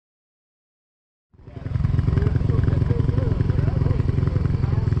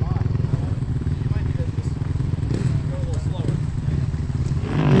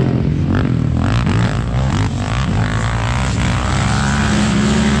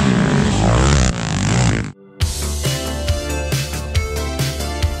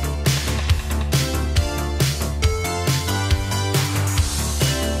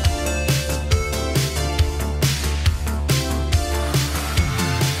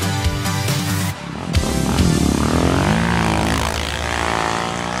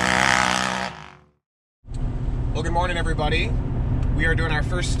morning, everybody. We are doing our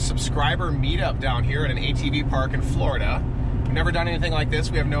first subscriber meetup down here at an ATV park in Florida. We've never done anything like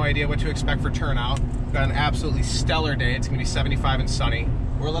this. We have no idea what to expect for turnout. We've got an absolutely stellar day. It's gonna be 75 and sunny.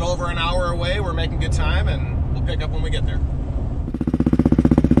 We're a little over an hour away. We're making good time, and we'll pick up when we get there.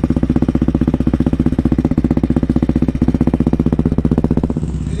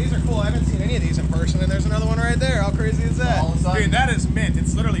 Dude, these are cool. I haven't seen any of these in person, and there's another one right there. How crazy is that? Dude, that is mint.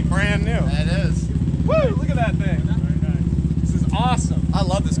 It's literally brand new. That is. Woo! Look at that thing. This is awesome. I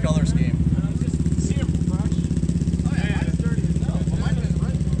love this color scheme. See them fresh? Oh yeah, mine's dirty as hell. Well, mine is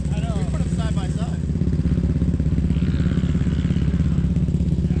red. I know. We put them side by side.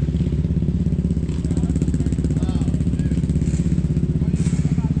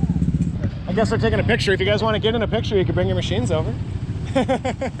 I guess they're taking a picture. If you guys want to get in a picture, you can bring your machines over.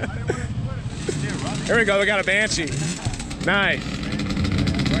 Here we go. We got a Banshee. Nice.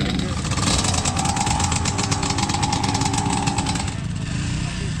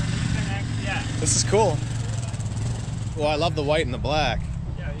 This is cool. Well, I love the white and the black.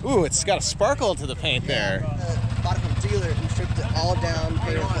 Ooh, it's got a sparkle to the paint there. Bought it from a dealer who stripped it all down,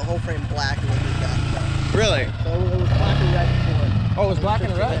 painted the whole frame black, and then we got it done. Really? So it was black and red before. Oh, it was black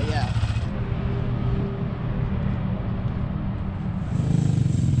and red? Yeah.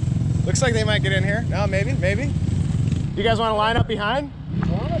 Looks like they might get in here. No, maybe, maybe. You guys want to line up behind?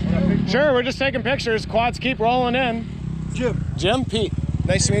 Sure, we're just taking pictures. Quads keep rolling in. Jim. Jim? Pete.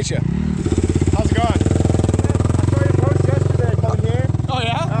 Nice to meet you. How's it going? I saw your post yesterday coming here. Oh,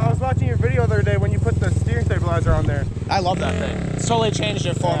 yeah? I was watching your video the other day when you put the steering stabilizer on there. I love that thing. It's totally changed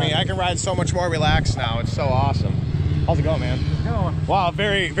it for me. I can ride so much more relaxed now. It's so awesome. How's it going, man? It's going. Wow,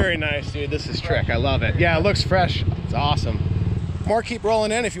 very, very nice, dude. This is trick. I love it. Yeah, it looks fresh. It's awesome. More keep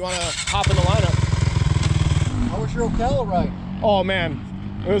rolling in if you want to hop in the lineup. How was your Ocala ride? Oh, man.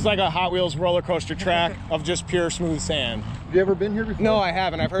 It was like a Hot Wheels roller coaster track of just pure smooth sand. Have you ever been here before? No, I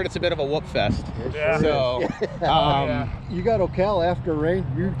haven't. I've heard it's a bit of a whoop fest. Yeah. So, You got Ocala after rain.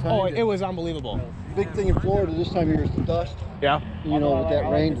 oh, it was unbelievable. Big thing in Florida this time of year is the dust. Yeah. You know, with that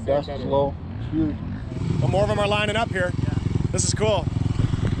rain, the dust is low. It's huge. Well, more of them are lining up here. This is cool.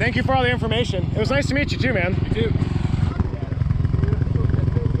 Thank you for all the information. It was nice to meet you too, man. You too.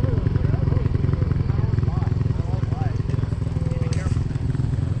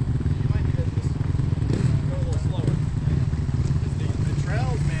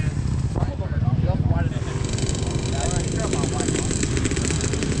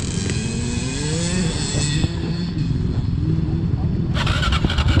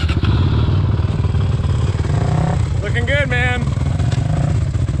 Looking good, man.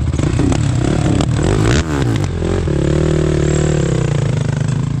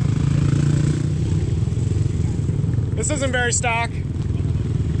 This isn't very stock.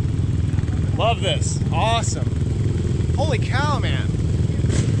 Love this. Awesome. Holy cow, man.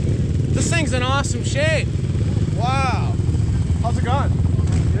 This thing's in awesome shape. Wow. How's it going?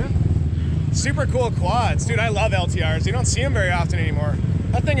 Good. Super cool quads. Dude, I love LTRs. You don't see them very often anymore.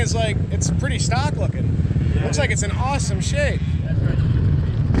 That thing is like, it's pretty stock looking. Yeah. Looks like it's in awesome shape. That's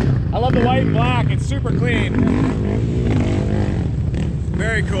right. I love the white and black. It's super clean.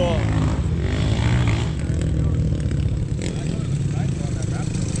 Very cool.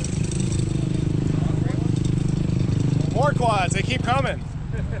 More quads. They keep coming.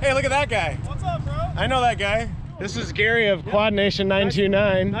 Hey, look at that guy. What's up, bro? I know that guy. This is Gary of Quad Nation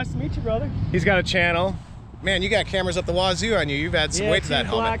 929. Nice to meet you, brother. He's got a channel. Man, you got cameras up the wazoo on you. You've had some weight to that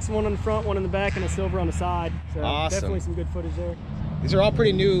helmet. Blacks, one on the front, one in the back, and a silver on the side. So awesome. Definitely some good footage there. These are all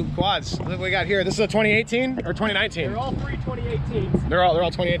pretty new quads. Look what we got here. This is a 2018 or 2019? They're all three 2018s. They're all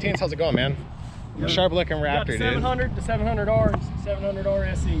 2018s. How's it going, man? A sharp looking Raptor, dude. 700, the 700R, 700R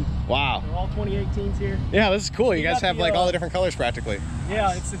SE. Wow. They're all 2018s here. Yeah, this is cool. You guys have like all the different colors practically.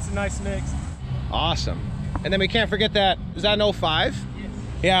 Yeah, it's a nice mix. Awesome. And then we can't forget that, is that an 05? Yes.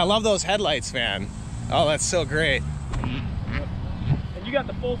 Yeah, I love those headlights, man. Oh, that's so great. And you got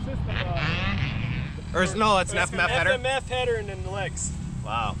the full system. Or is, no, it's an FMF header? FMF header and then the legs.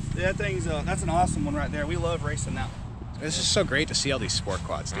 Wow. Yeah, that thing's that's an awesome one right there. We love racing that. It's just so great to see all these sport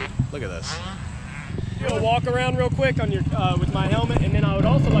quads, dude. Look at this. Do a walk around real quick on your with my helmet, and then I would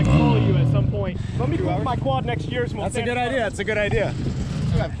also like to follow you at some point. Let me put my quad next year. So that's a good idea. That's a good idea.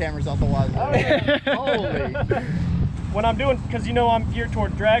 You have cameras out the wazoo. Oh, yeah. Holy. When I'm doing, because you know I'm geared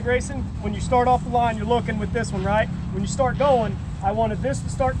toward drag racing, when you start off the line, you're looking with this one, right? When you start going, I wanted this to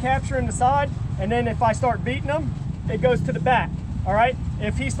start capturing the side, and then if I start beating them, it goes to the back, all right?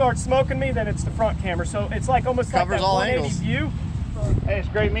 If he starts smoking me, then it's the front camera. So it's like almost like that 180 view. Hey, it's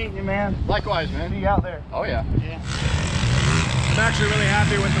great meeting you, man. Likewise, man. See you out there. Oh, yeah. I'm actually really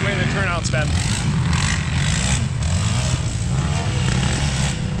happy with the way the turnout's been.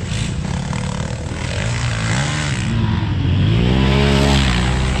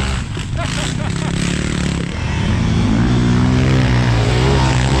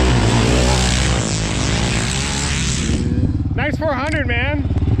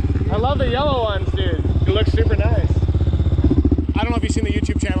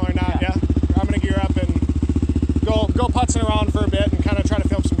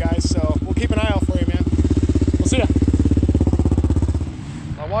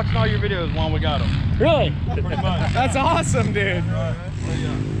 here is when we got them. Really? Pretty much. That's awesome, dude. Right. So,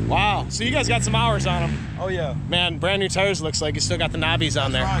 yeah. Wow. So you guys got some hours on them. Oh yeah. Man, brand new tires looks like you still got the knobbies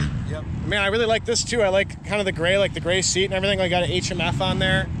on there. Right. Yep. Man, I really like this too. I like kind of the gray, like the gray seat and everything. I got an HMF on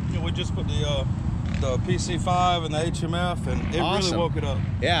there. Yeah, we just put the PC5 and the HMF, and it Awesome. really woke it up.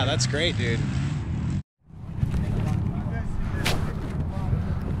 Yeah, that's great, dude.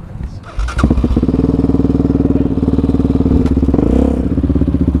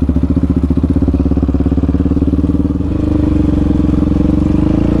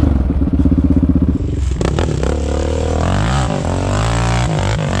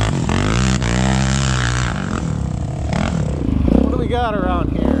 What do we got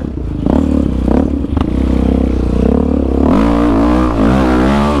around here?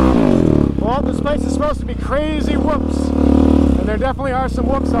 Well, this place is supposed to be crazy whoops, and there definitely are some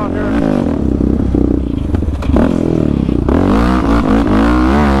whoops out here.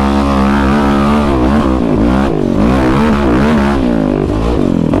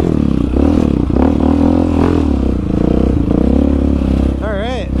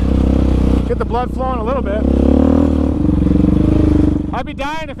 Get the blood flowing a little bit. I'd be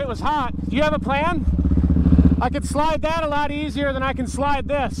dying if it was hot. Do you have a plan? I could slide that a lot easier than I can slide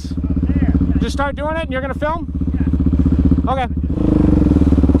this. Just start doing it and you're gonna film? Yeah. Okay.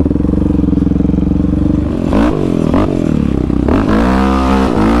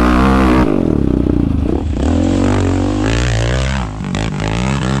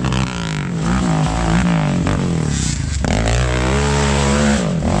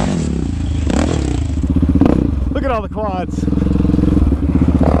 Look at all the quads.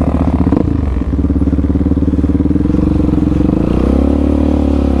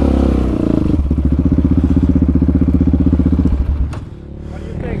 What do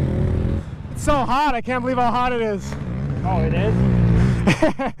you think? It's so hot, I can't believe how hot it is. Oh, it is?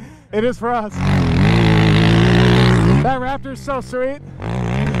 It is for us. That Raptor's so sweet.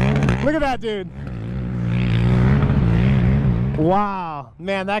 Look at that dude. Wow,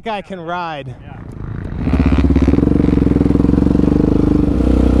 man, that guy can ride. Yeah.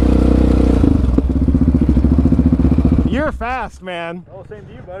 You're fast, man. Oh, same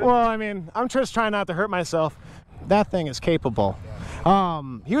to you, buddy. Well, I mean, I'm just trying not to hurt myself. That thing is capable.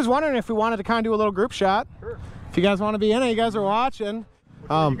 He was wondering if we wanted to kind of do a little group shot. Sure. If you guys want to be in it, you guys are watching.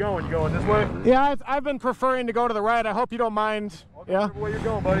 Where you going? You going this way? Yeah, I've been preferring to go to the right. I hope you don't mind. Okay, Yeah? where you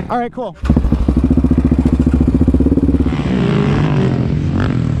going, buddy? All right, cool.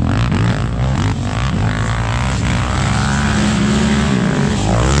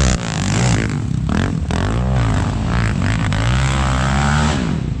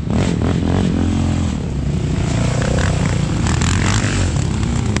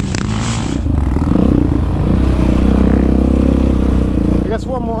 I guess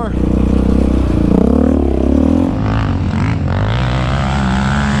one more.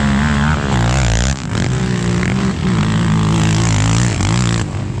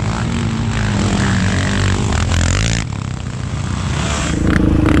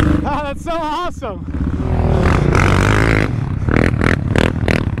 Oh, that's so awesome.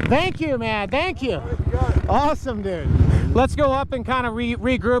 Thank you, man. Thank you. Awesome, dude. Let's go up and kind of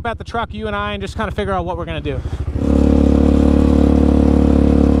regroup at the truck, you and I, and just kind of figure out what we're going to do.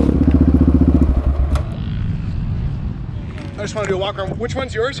 I just want to do a walk around. Which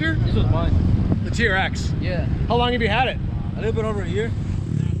one's yours here? This was mine. The TRX. Yeah. How long have you had it? A little bit over a year.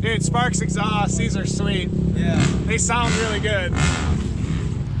 Dude, Sparks exhaust, these are sweet. Yeah. They sound really good.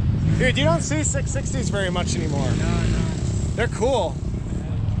 Dude, you don't see 660s very much anymore. No. They're cool.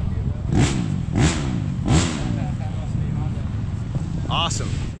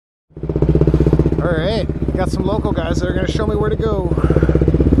 Awesome. All right, got some local guys that are gonna show me where to go.